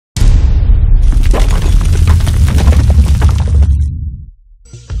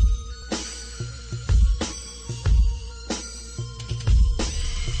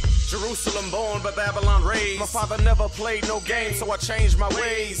born, but Babylon raised. My father never played no game, so I changed my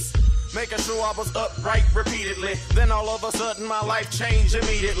ways, making sure I was upright repeatedly. Then all of a sudden my life changed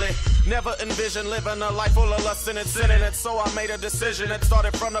immediately. Never envisioned living a life full of lust and sin in it, so I made a decision that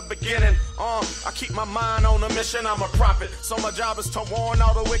started from the beginning. I keep my mind on a mission, I'm a prophet, so my job is to warn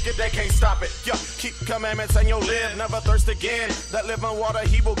all the wicked, they can't stop it. Yeah, keep commandments and you'll live, never thirst again. That living water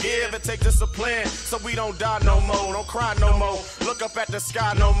he will give, it takes discipline, so we don't die no more, don't cry no more, look up at the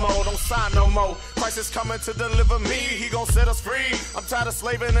sky no more, don't sigh no more. Christ is coming to deliver me, he gon' set us free. I'm tired of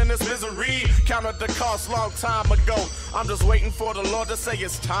slaving in this misery, counted the cost long time ago. I'm just waiting for the Lord to say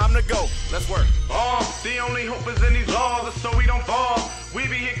it's time to go. Let's work. The only hope is in these laws, so we don't fall. We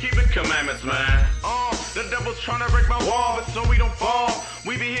be here keeping commandments, man. The devil's trying to break my wall, but so we don't fall.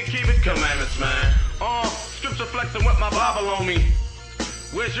 We be here keeping commandments, man. Scripture flexing with my Bible on me.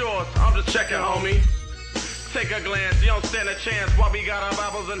 Where's yours? I'm just checking, homie. Take a glance, you don't stand a chance while we got our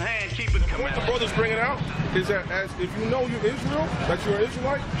Bibles in hand, keep it commandments. What the brothers bringing out is that as if you know you're Israel, that you're an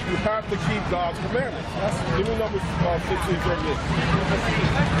Israelite, you have to keep God's commandments. Give me Numbers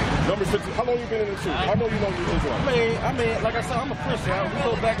 15:38. Numbers 15. How long you been in the truth? I know you know you're Israelite. I mean, like I said, I'm a Christian. We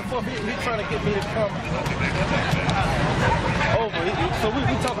go back and forth. He trying to get me to come over. So we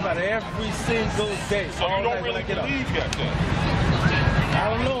talk about it every single day. So you don't really believe yet, then? I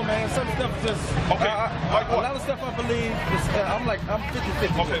don't know, man. Some stuff just... Okay, like what? A lot of stuff I believe, I'm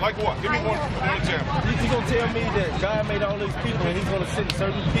 50-50. Okay, like what? Give me one example. You're going to tell me that God made all these people and he's going to send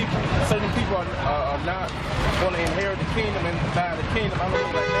certain people are not going to inherit the kingdom and buy the kingdom. I don't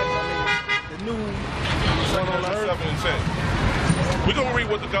know like that. I mean, the new... We're going to read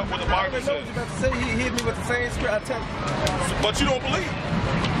what the Bible says. I know what you're about to say. He hit me with the same script. I tell you. But you don't believe.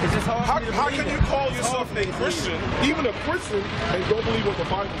 It's just hard for me to How believe can you call yourself a Christian, even a Christian, and don't believe what the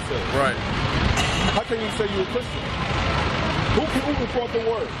Bible says? Right. How can you say you're a Christian? Who brought the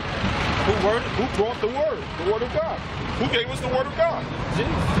word? Who brought the word? The word of God. Who gave us the word of God?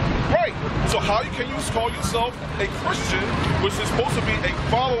 Jesus. Right. So how can you call yourself a Christian, which is supposed to be a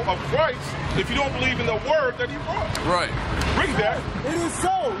follower of Christ, if you don't believe in the word that he brought? Right. Read that. It is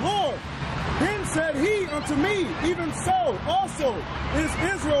so, Lord. Then said he unto me, even so also is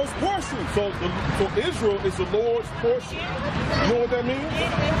Israel's portion. So Israel is the Lord's portion. You know what that means? I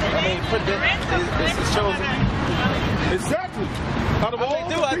mean, it's a chosen. Exactly. Out of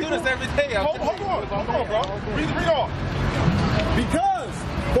all I do this every day. Hold on, bro. Read on. Because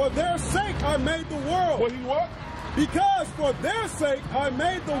for their sake I made the world. What he what? Because for their sake I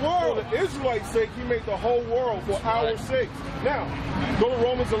made the world. For the Israelites' sake, he made the whole world for our sake. Now, go to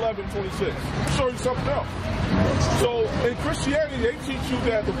Romans 11:26. I'll show you something else. So, in Christianity, they teach you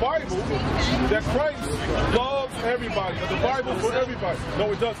that the Bible, that Christ loves everybody, that the Bible is for everybody. No,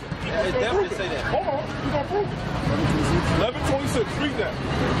 it doesn't. It definitely say that. Hold on, we're going to prove it. 11:26, read that.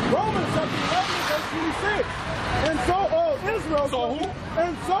 Romans chapter 11, verse 26. And so all Israel. So who?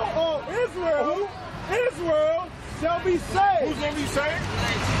 And so all Israel. Who? Israel shall be saved. Who's going to be saved?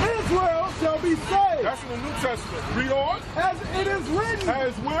 Israel shall be saved. That's in the New Testament. Read on. As it is written.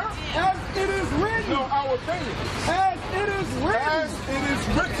 As where? As it is written. No, our opinion. As it is written. As it is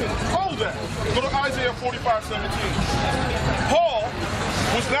written. Hold that. Go to Isaiah 45:17. Paul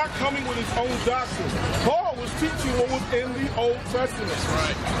was not coming with his own doctrine. Paul was teaching what was in the Old Testament.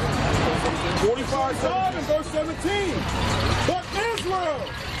 Right. 45:17 and verse 17. But Israel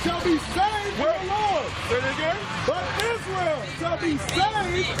shall be saved in the Lord. Say it again. But Israel shall be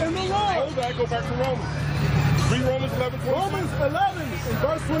saved in the Lord. Hold that. Go back to Romans. Read Romans 11:26. Romans 11 and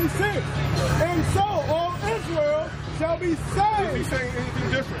verse 26. And so all Israel shall be saved. Is he saying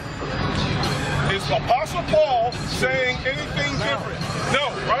anything different? Is Apostle Paul saying anything different? No,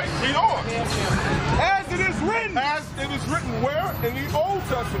 right? Read on. As it is written. As it is written where? In the Old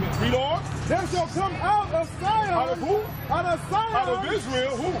Testament. Read on. There shall come out of Zion. Out of who? Out of Zion. Out of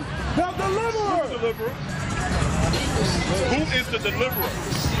Israel. Who? The deliverer. Who's the deliverer? Who is the deliverer?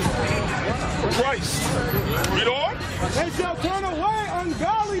 Christ. Read on. They shall turn away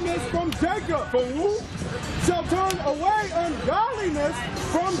ungodliness from Jacob. From who? Shall turn away ungodliness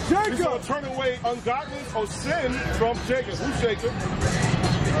from Jacob. He shall turn away ungodliness or sin from Jacob. Who's Jacob?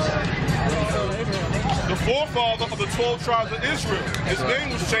 The forefather of the 12 tribes of Israel. His name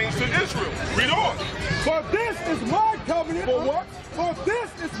was changed to Israel. Read on. For this is my covenant. For what? For this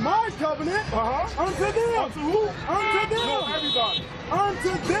is my covenant. Unto them. Unto who? Unto them. No, everybody.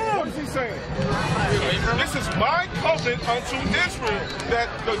 Unto them. What is he saying? This is my covenant unto Israel, that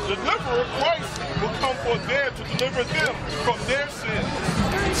the deliverer, Christ, will come for there to deliver them from their sins.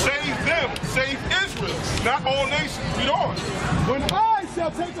 Save them. Save Israel. Not all nations. Read on. When I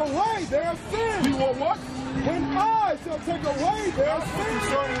shall take away their sins. You want what? when I shall take away their sins.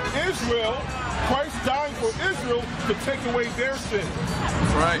 Concerning Israel, Christ dying for Israel to take away their sins.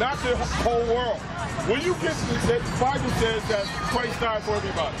 Right. Not the whole world. When you get that the Bible says that Christ died for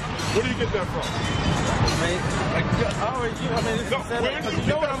everybody, where do you get that from? Where did you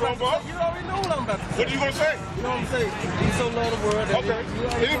get that from, bro? You already know what I'm about to say. What are you going to say? You know what I'm saying? He so love the world. Okay.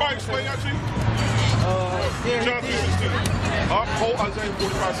 Anybody explain that to you? Yeah, John 3:16. Hold Isaiah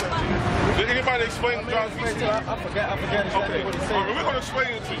 45:17. Did anybody explain John 3:16? I forgot exactly what he said. All right, we're going to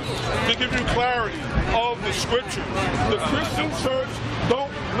explain it to you to give you clarity of the scripture. The Christian church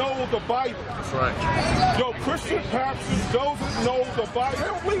don't know the Bible. That's right. Yo, Christian pastors doesn't know the Bible. They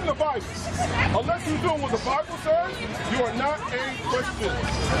don't believe in the Bible. Unless you're doing what the Bible says, you are not a Christian.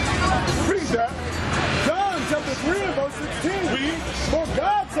 Read that. John chapter 3 and verse 16. Read. For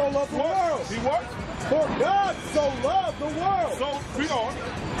God so loved the world. He what? For God so loved the world. So, read on.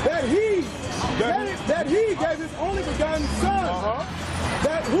 That he gave his only begotten Son,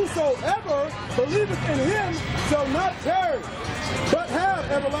 that whosoever believeth in him shall not perish, but have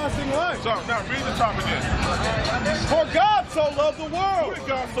everlasting life. So, now read the top again. For God so loved the Who world. did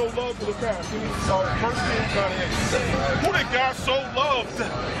God so love to the past? 1 Kings 98. Who did God so love?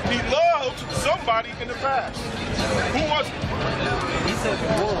 He loved somebody in the past. Who was it? He said the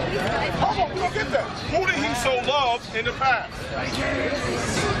world. Hold on, we don't get that. Who did he so love in the past?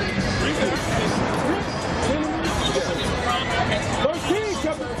 Read First Kings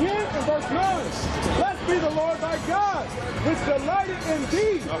chapter 10 and verse 9. Blessed be the Lord thy God, which delighted in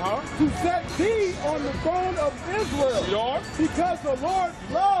thee, to set thee on the throne of Israel. Lord? Because the Lord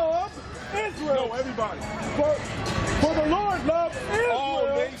loved Israel. No, everybody. For the Lord loved Israel All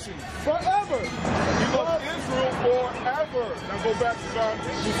nations. forever. He loved Israel forever. Now go back to John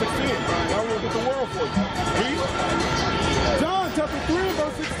 16. Now we'll get the world for you. Read. John chapter 3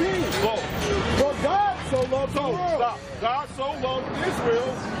 verse 16. Go. For God so loved the world. Stop. God so loved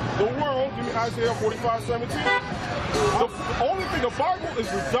Israel, the world. Give me Isaiah 45:17. The only thing, the Bible is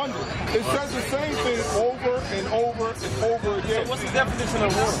redundant. It says the same thing over and over and over again. So what's the definition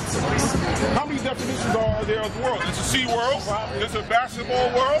of world? How many definitions are there of the world? There's a sea world. There's a basketball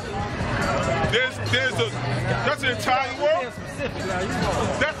world. That's an Italian world.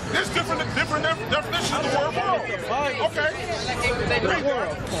 There's different definitions of the word world. Okay. Read that.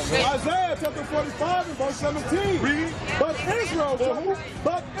 Isaiah chapter 45 and verse 17. Read. But Israel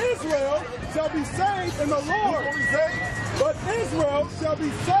shall be saved in the Lord. But Israel shall be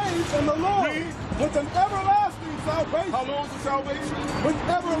saved in the Lord. Read. With an everlasting salvation. How long is the salvation? With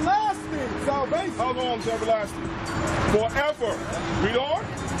everlasting salvation. How long is everlasting? Forever. Read on.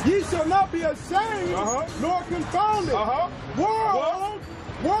 Ye shall not be ashamed nor confounded.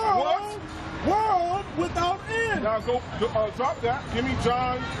 World without end. Now go drop that. Give me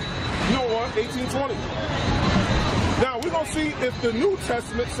John 18:20. Now we're going to see if the New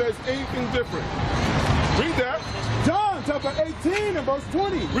Testament says anything different. Read that. John chapter 18 and verse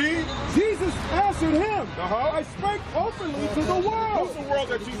 20. Read. Jesus answered him, I spake openly to the world. Who's the world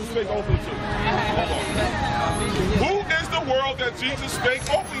that Jesus spake openly to? Hold on. Who is the world that Jesus spake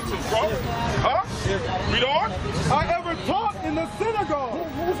openly to, bro? Huh? Read on. I ever taught in the synagogue.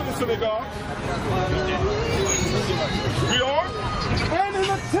 Who's in the synagogue? Read on. And in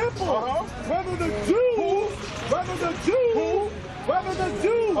the temple. Whether the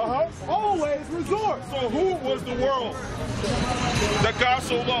Jews always resort. So who was the world that God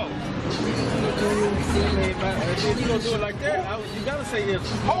so loved? If you're going to do it like that, you got to say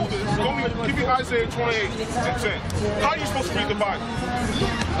Israel. Hold it. Give me Isaiah 28:10. How are you supposed to read the Bible?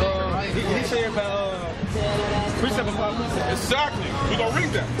 He said about precept upon precept. Exactly. We're going to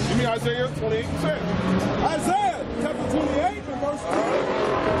read that. Give me Isaiah 28:10. Isaiah chapter 28 and verse 10.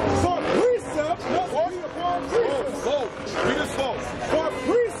 For precept must be upon precept. Slow. Read it slow. For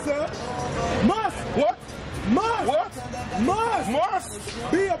precept must. What? Must. What? Must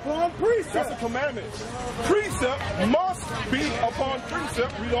be upon precept. That's a commandment. Precept must be upon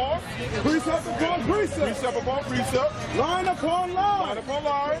precept. Read on. Precept upon precept. Precept upon precept. Line upon line. Line upon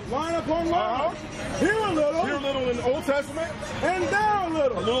line. Line upon line. Here a little. Here a little in the Old Testament. And there a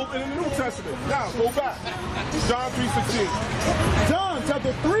little. A little in the New Testament. Now, go back. John 3:16. John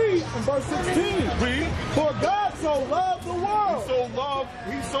chapter 3 and verse 16. Read. For God so loved the world.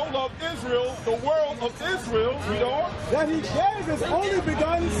 He so loved Israel, the world of Israel. Read on. That he gave his only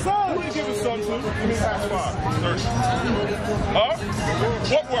begotten Son. Who did he give his son to? Give me Acts 5:30.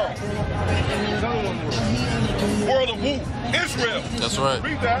 What world? World of who? Israel. That's right.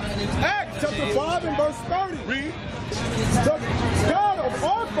 Read that. Acts chapter 5 and verse 30. Read. The God of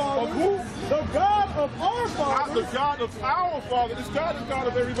our fathers. Of who? The God of our fathers. the God of our Father. Is God the God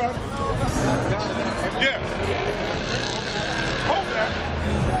of everybody? Yeah. Hold that.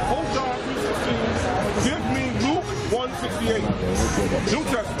 Hold John 3:16. Give me Luke 1:68. New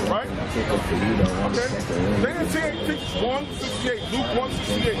Testament, right? Okay. They didn't say 1:68. Luke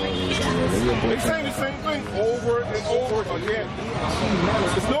 1:68. They saying the same thing over and over again.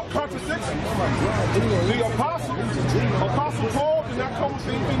 There's no contradiction. The Apostle Paul did not come with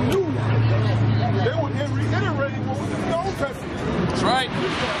anything new. They were reiterating what was in the Old Testament. That's right.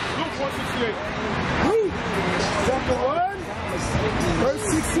 Luke 1:68. Luke chapter 1, verse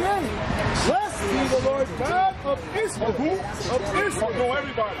 68. Blessed be the Lord God of Israel. Of who? Of Israel. No,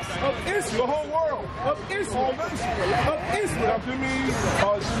 everybody. Of Israel. The whole world. Of Israel. All nations. Of Israel. Now give me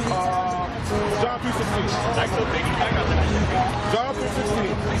John 3:16. John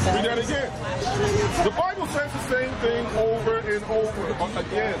 3:16. Read that again. The Bible says the same thing over and over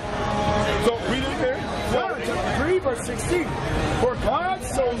again. So read it again. John chapter 3, verse 16. For God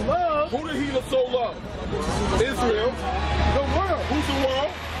so loved. Who did he so love? Israel. The world. Who's the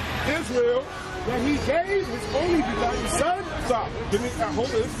world? Israel. That he gave his only begotten Son. Stop. Give me, hold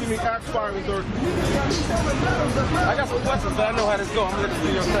this. Give me Acts 5:30. I got some questions, but I know how this goes. I'm going to let you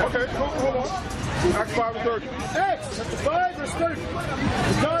do your thing. Okay, hold on. Acts 5:30. Acts chapter 5, verse 30.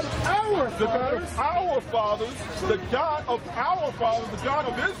 The God of our The God fathers. of our fathers, the God of our fathers, the God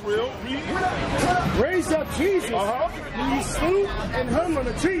of Israel, Raised up Jesus. Who he slew and hung on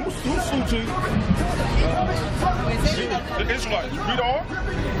a tree. Who slew Jesus? The Israelites. Read on.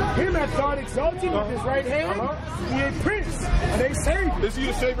 Him hath God exalted with his right hand. He a prince and a savior. Is he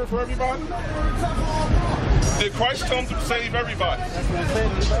a savior for everybody? Did Christ come to save everybody?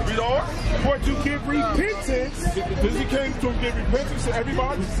 Read on. For to give repentance. Does he came to give repentance to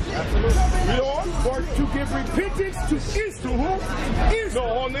everybody? Read on. For to give repentance to Israel. To who? Israel.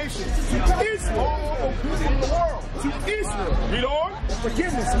 No, all nations. To Israel. All people in the world. To Israel. Read on.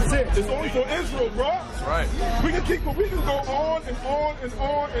 Forgiveness of sins. It's only for Israel, bro. That's right. We can go on and on and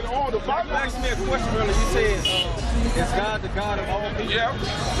on and on. The Bible You asked me a question earlier. You said, is God the God of all people? Yeah.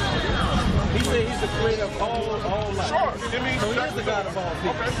 He said he's the creator of all life. Sure. Give me So he is the God of all people.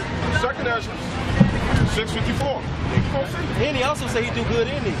 Okay. Second Ezra 6:54. And he also said he do good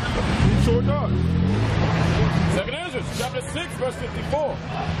in it. Sure does. Second Ezra, chapter 6, verse 54.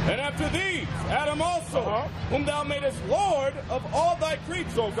 And after these, Adam also, whom thou madest Lord of all thy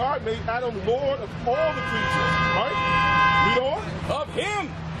creatures. So God made Adam Lord of all the creatures, right? Read on. Of him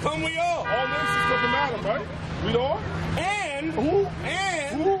come we all. All nations come from Adam, right? Read on. And Who?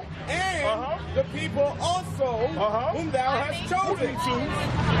 and Who? and the people also whom thou hast Who did chosen. he choose?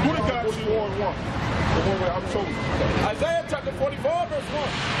 Who did God choose? One. The one where I'm chosen. Isaiah chapter 44, verse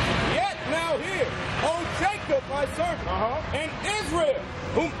 1. Yet now hear, O Jacob my servant, and Israel,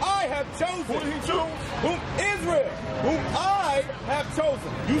 whom I have chosen. Who did he choose? Whom Israel, whom I have chosen.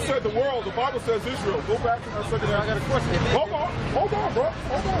 You said the world. The Bible says Israel. Go back to that second Ezra. I got a question. Hold on, bro.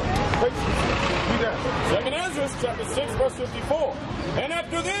 Hold on. Read that. Second Ezra, chapter 6, verse 54. And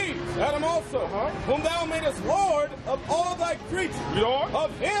after these, Adam also, whom thou madest Lord of all thy creatures. Read on.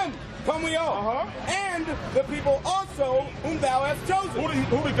 Of him come we all. And the people also whom thou hast chosen.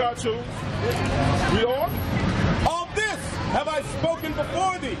 Who did God choose? Read on. Of this have I spoken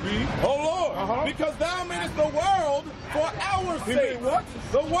before thee, O Lord, because thou madest the world for our sake. He made what?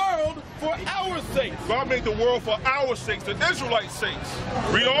 The world for our sake. God made the world for our sakes, the Israelites' sakes.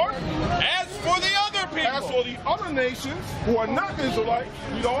 Read on. As for the other people, As for the other nations who are not Israelites,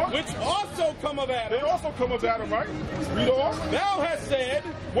 read on. which also come of They Adam, also come of Adam, right? Read on. thou hast said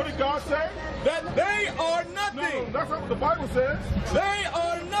What did God say? that they are No, nothing. that's not what the Bible says. They are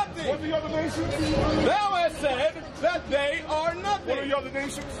What are nothing. the other nations? Thou hast said that they are What are nothing. the other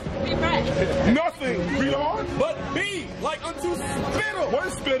nations? Nothing. Read on. But be like unto spittle. What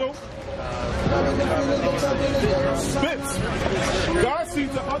is spittle? Spit. God sees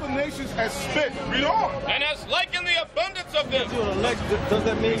the other nations as spit. Read on. And as like in the abundance of them. Does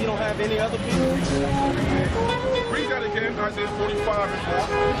that mean you don't have any other people? Read that again, Isaiah 45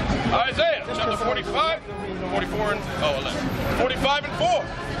 and 4. Isaiah chapter 45, 44 and 11. 45 and 4.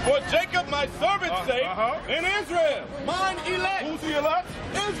 For Jacob my servant's sake, and Israel, mine elect. Who's the elect?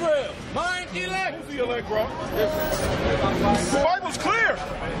 Israel, mine elect. Who's the elect, bro? The Bible's clear.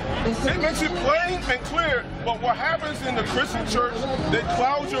 It makes it plain and clear. But what happens in the Christian church, they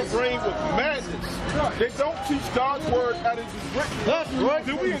cloud your brain with madness. They don't teach God's word as it is written. That's right.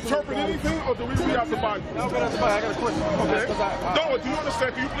 Do we interpret anything or do we read out the Bible? I got a question. Okay. No, do you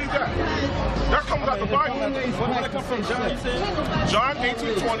understand? Do you believe that? That comes out the Bible. Where did that come from, John? You said? John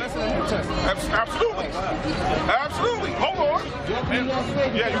 18:20. Absolutely. Absolutely. Hold on.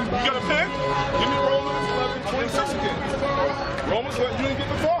 Yeah, you got a pen? Give me Romans 11:26 again. Romans 11, you didn't get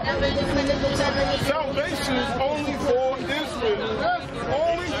the thought. Salvation is only for Israel.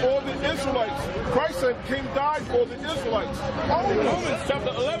 Only for the Israelites. Christ said, came died for the Israelites. Only. Romans chapter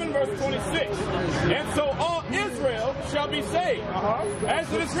 11, verse 26. And so all Israel shall be saved.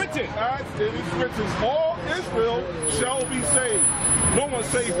 As it is written. As it is written, all Israel shall be saved. No one's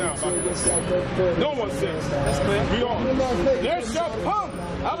saved now. No one's saved. That's clear. We are. There shall come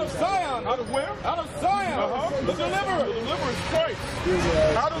out of Zion. Out of where? Out of Zion. The deliverer. The deliverer is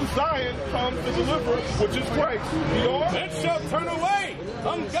Christ. Out of Zion comes the deliverer, which is Christ. We are. And shall turn away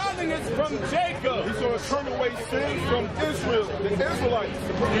ungodliness from Jacob. He's going to turn away sin from Israel, the Israelites.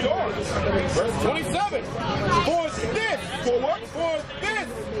 We are. Verse 27. For this. For what? For this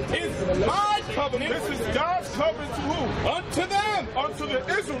is my covenant. This is God's covenant to who? Unto them. Unto the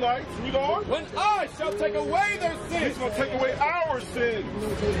Israelites. We are. When I shall take away their sins. He's going to take away our sins.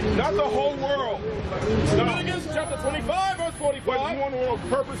 Not the whole world. Leviticus chapter 25, verse 45. But you want to know the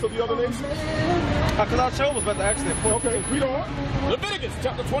purpose of the other nations? Because our show was about to ask that question. Okay, read on. Leviticus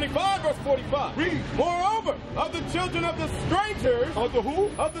chapter 25, verse 45. Read. Moreover, of the children of the strangers. Of the who?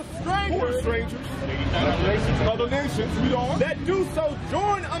 Of the strangers. Who are strangers? Other nations. Read on. That do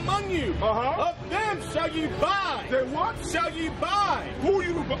sojourn among you. Of them shall ye buy. They what? Shall ye buy. Who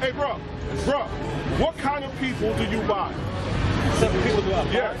you buy? Hey, bro. What kind of people do you buy? Seven people do I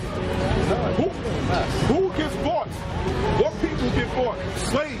buy? Yes. Who gets bought? What people get bought?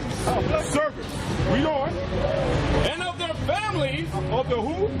 Slaves. Servants. Read on. And of their families. Of the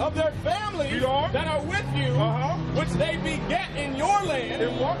who? Of their families. Read on. That are with you. Which they beget in your land.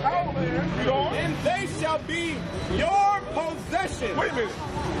 In what? Our land. Read on. And they shall be your possession. Wait a minute.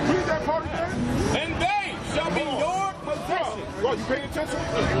 Read that part again. And they shall be your possession. Bro, you paying attention?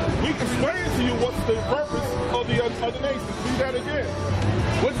 We explain to you what's the purpose of the other nations. Read that again.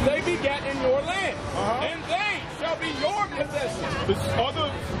 Which they beget in your land. And they shall be your possession. The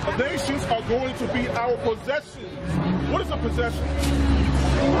other nations are going to be our possession. What is a possession?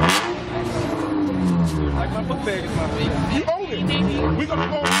 Like my book bag is my baby. You own it. We're going to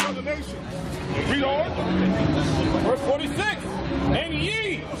go to other nations. Read on. Verse 46. And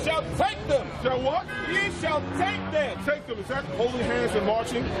ye shall take them. Shall what? Ye shall take them. Take them. Is that holding hands and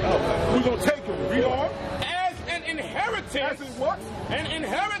marching? We're going to take them. Read on. As an inheritance. As in what? An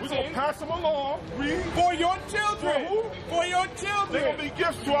inheritance. We're going to pass them along. Read. For your children. For who? For your children. They're going to be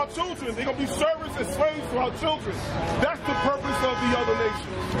gifts to our children. They're going to be servants and slaves to our children. That's the purpose of the other nations.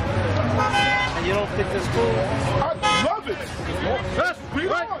 And you don't think that's cool? I love it. That's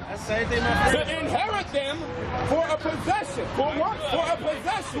read on. That's the same thing, my friend. To inherit them for a possession. For what? For a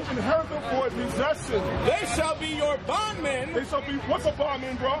possession. Inherit them for a possession. They shall be your bondmen. They shall be, what's a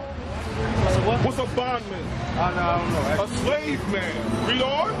bondman, bro? What? What's a bondman? I don't know. A slave man. Read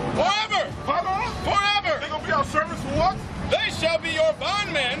on. Forever. Hold on. Forever. They're going to be our servants for what? They shall be your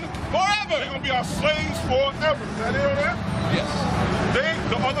bondmen forever. They're going to be our slaves forever. Is that it on that? Yes.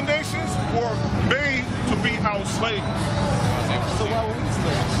 The other nations were made to be our slaves. So why were we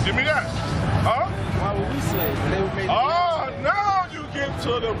slaves? Give me that. Huh? Why were we slaves? They were made to Now you get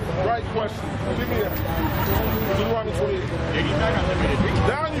to the right question. Give me that. Deuteronomy 28.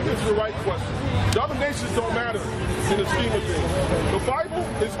 Now you get to the right question. The other nations don't matter in the scheme of things. The Bible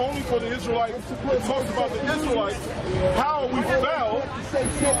is only for the Israelites. It talks about the Israelites, how we fell,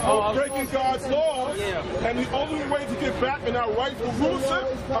 breaking God's laws, and the only way to get back in our rightful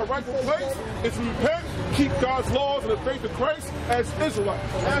rulership, our rightful place, is to repent, keep God's laws, and the faith of Christ as Israelites.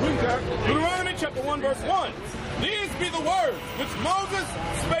 Read that. Deuteronomy chapter 1, verse 1. These be the words which Moses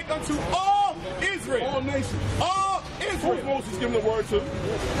spake unto all Israel. All nations. All Who's Israel. Moses giving the word to?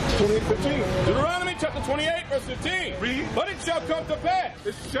 28:15. Deuteronomy chapter 28, verse 15. Read. But it shall come to pass.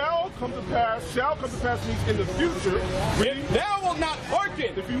 It shall come to pass. Shall come to pass means in the future. If thou wilt not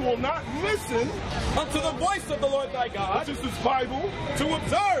hearken If you will not listen, unto the voice of the Lord thy God, which is this Bible, to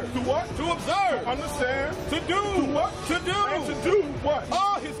observe, to what? to observe, Understand. to do, To what? to And do to do what?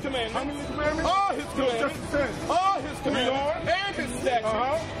 all his How commandments, many commandments? all his No, just commandments, 10. all his commandments, Lord. and his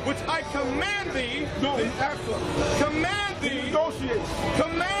statutes, which I command thee, No, he asks us. command He thee, negotiates.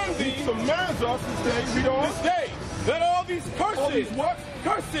 command He thee commands us this day. Read on. this day, that all these curses, All these what?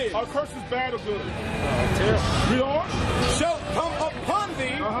 curses, Are curses bad or good? Read on. shall come upon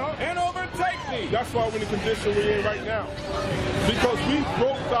thee and overtake thee. That's why we're in the condition we're in right now. Because we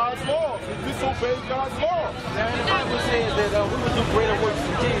broke God's laws. We disobeyed God's laws. Now, the Bible says that we would do greater works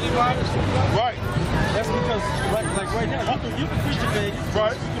than Jesus, right? Right. That's because, like right now, you can preach to Vegas,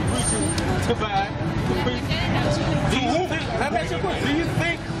 Right. you can preach to Dubai, you can preach. Do you think, let me ask you a question. Do you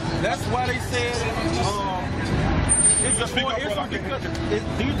think that's why they said Is it for Israel because,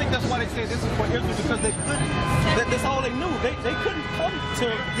 do you think that's why they say this is for Israel? Because they couldn't, that's all they knew. They couldn't come to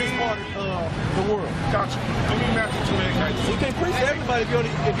this part of the world. Gotcha. Give me Matthew 28:19. You can't preach to everybody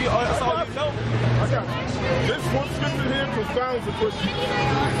if you that's all you know. I got you. This one scripture here confounds the Christian.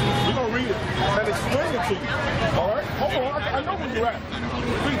 We're going to read it and explain it to you. All right? Hold on. I know where you're at.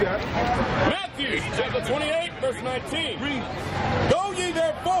 Read that. Matthew chapter 28, verse 19. Read. Go ye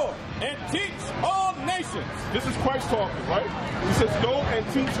therefore and teach all nations. This is Christ talking, right? He says, go and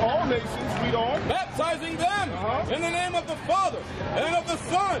teach all nations. Read on. Baptizing them in the name of the Father, and of the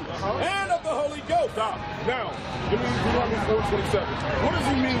Son, and of the Holy Ghost. Stop. Now, give me Deuteronomy 4:27. What does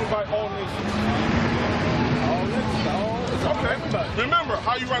he mean by all nations? All nations, Okay. Remember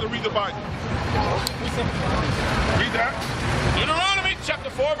how you rather read the Bible. Read that. Deuteronomy chapter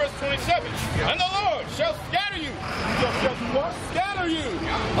 4, verse 27. And the Lord shall scatter you. Shall do what? Scatter you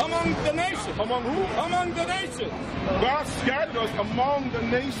among the nations. Among who? Among the nations. God scattered us among the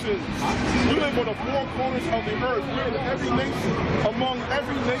nations. We live on the four corners of the earth. We're in every nation, among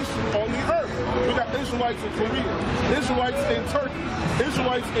every nation on the earth. We got Israelites in Korea, Israelites in Turkey,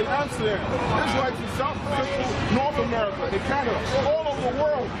 Israelites in Amsterdam, Israelites in South Central North America, in Canada, all over the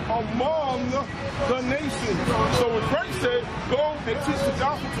world, among the nations. So when Christ said, go and teach the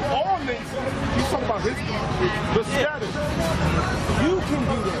gospel to all nations, he's talking about his people, the scattered. You can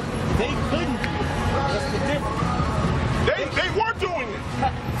do that. They couldn't do it. That's the difference. They were doing it.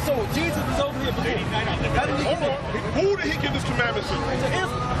 So Jesus was over here before. How did he get over? Who did he give this commandment to? To Israel.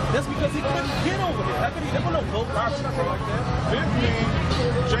 That's because he couldn't get over there. How could he? There was no boat or nothing like that. It means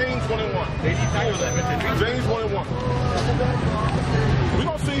James 1:1. James 1:1. We're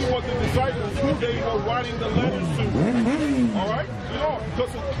going to see what the disciples, who they were writing the letters to. All right? You know,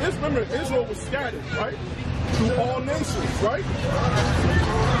 because remember, Israel was scattered, right? To all nations, right?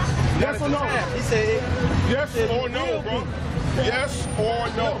 Yes or no? He said, yes or no, bro? Yes or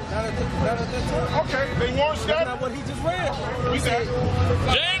no? Okay, they weren't scattered. That's not what he just read. We said,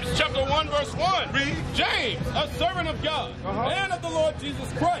 James chapter 1, verse 1. Read. James, a servant of God and of the Lord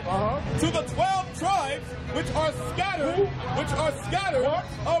Jesus Christ, to the 12 tribes which are scattered,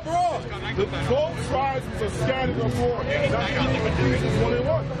 abroad. The 12 tribes which are scattered abroad. That's Ephesians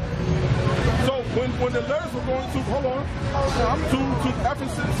 1:1. So when the letters were going to, to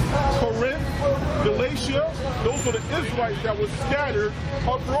Ephesus, Corinth, Galatia, those were the Israelites that were scattered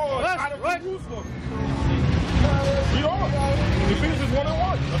abroad out of Jerusalem. Read on. Ephesians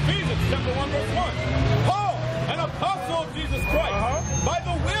 1:1. Ephesians chapter 1, verse 1. Paul, an apostle of Jesus Christ, by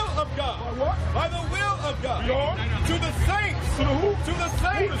the will of God. What? By the will of God. Read on. To the saints. To the who? To the Who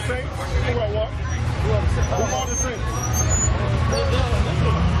saints. the saints? Who are what? Who are the saints?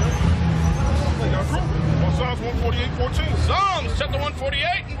 On Psalms 148:14. Psalms chapter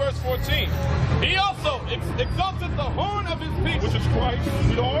 148 and verse 14. He also exalted the horn of his people, Which is Christ.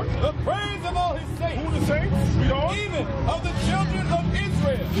 Read on. the praise of all his saints, Who are the saints? Read on. even of the children of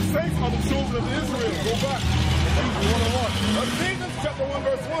Israel. The saints are the children of Israel. Go back. Ephesians 1:1. Ephesians chapter 1,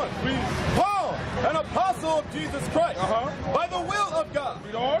 verse 1. Read. Paul, an apostle of Jesus Christ, by the will of God,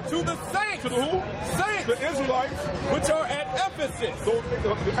 Read on. to the saints, To the who? saints, The Israelites. which are at Ephesus. So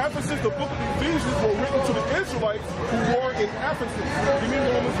the Ephesus, the book of Ephesians, were written to the Israelites who were in Ephesus. You mean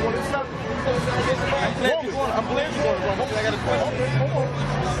Romans 1:7? I'm glad you're going to Romans. I got a question. Okay, hold on.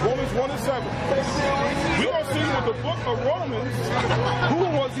 Romans 1:7. We're going to see with the book of Romans, who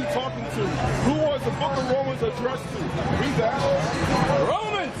was he talking to? Who was the book of Romans addressed to? Read that.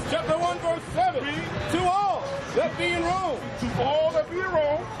 Romans chapter 1, verse 7. Read. To all that be in Rome, To all that be in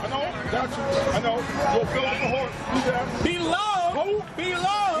Rome. I know. Got you. I know. Go fill up the horse. Read that. beloved, Who?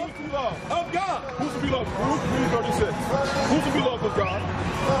 beloved Who's to be loved? of God. Who's to be loved? Luke 3:36. Who's to be loved of God?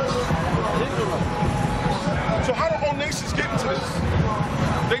 So how do all nations get into this?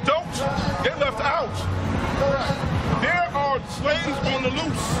 They don't. They're left out. There are slaves on the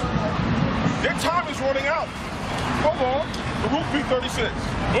loose. Their time is running out. Hold on. Baruch 3:36.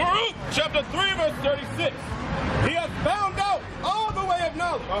 Baruch chapter 3, verse 36. He hath found out all the way of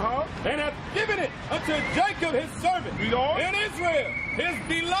knowledge, and hath given it unto Jacob his servant, Read on. and Israel his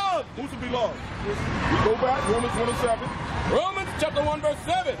beloved. Who's to be loved? We go back, Romans 1:7. Romans chapter 1, verse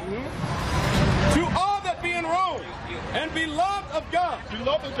 7. To all that be in Rome, and beloved of God,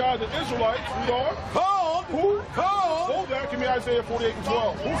 Beloved of God, the Israelites, read on. called, Who? called, Hold that, give me Isaiah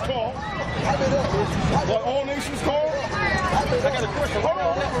 48:12. Who's called? Are all nations called? I got a question. Hold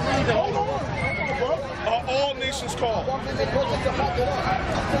on. Hold on. Are all nations called?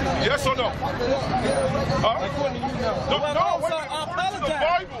 Yes or no? Huh? According to you, no. No, Well, wait a so minute. I According to the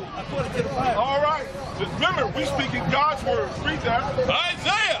apologize. Bible. According to the Bible. All right. Just remember, we speak in God's word. Read that.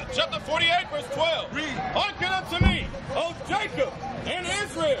 Isaiah chapter 48, verse 12. Read. Hearken unto me, O Jacob and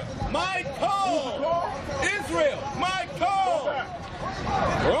Israel, my call. Israel, my call.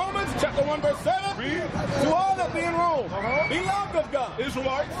 Romans chapter 1, verse 7. Read. To all that be in Rome, beloved of God,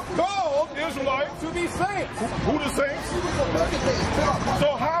 Israelites. called Israelites. to be saints. Who the saints?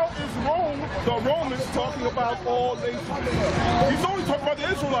 So how is Rome, the Romans, talking about all nations? He's only talking about the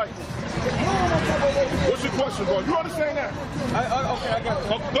Israelites. What's your question, bro? You understand that? Okay, I got you.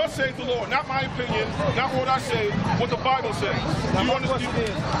 Thus saith the Lord, not my opinion, not what I say, what the Bible says. Do you understand?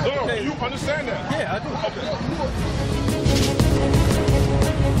 No, do you understand that? Yeah, I do. Okay.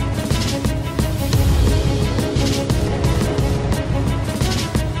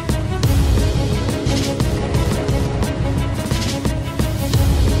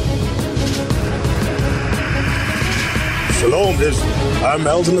 Shalom, Israel. I'm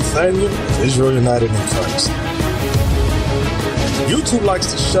Elder Nathaniel of Israel United in Christ. YouTube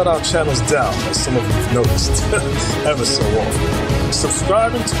likes to shut our channels down, as some of you have noticed, ever so often.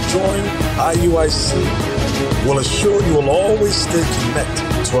 Subscribing to join IUIC will assure you will always stay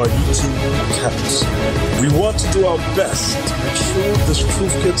connected to our YouTube accounts. We want to do our best to make sure this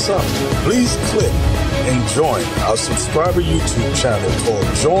truth gets out. Please click and join our subscriber YouTube channel called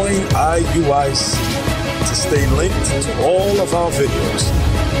Join IUIC to stay linked to all of our videos.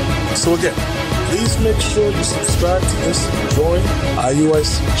 So again, please make sure you subscribe to this Join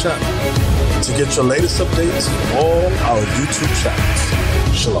IUIC channel to get your latest updates from all our YouTube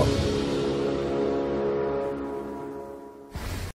channels. Shalom.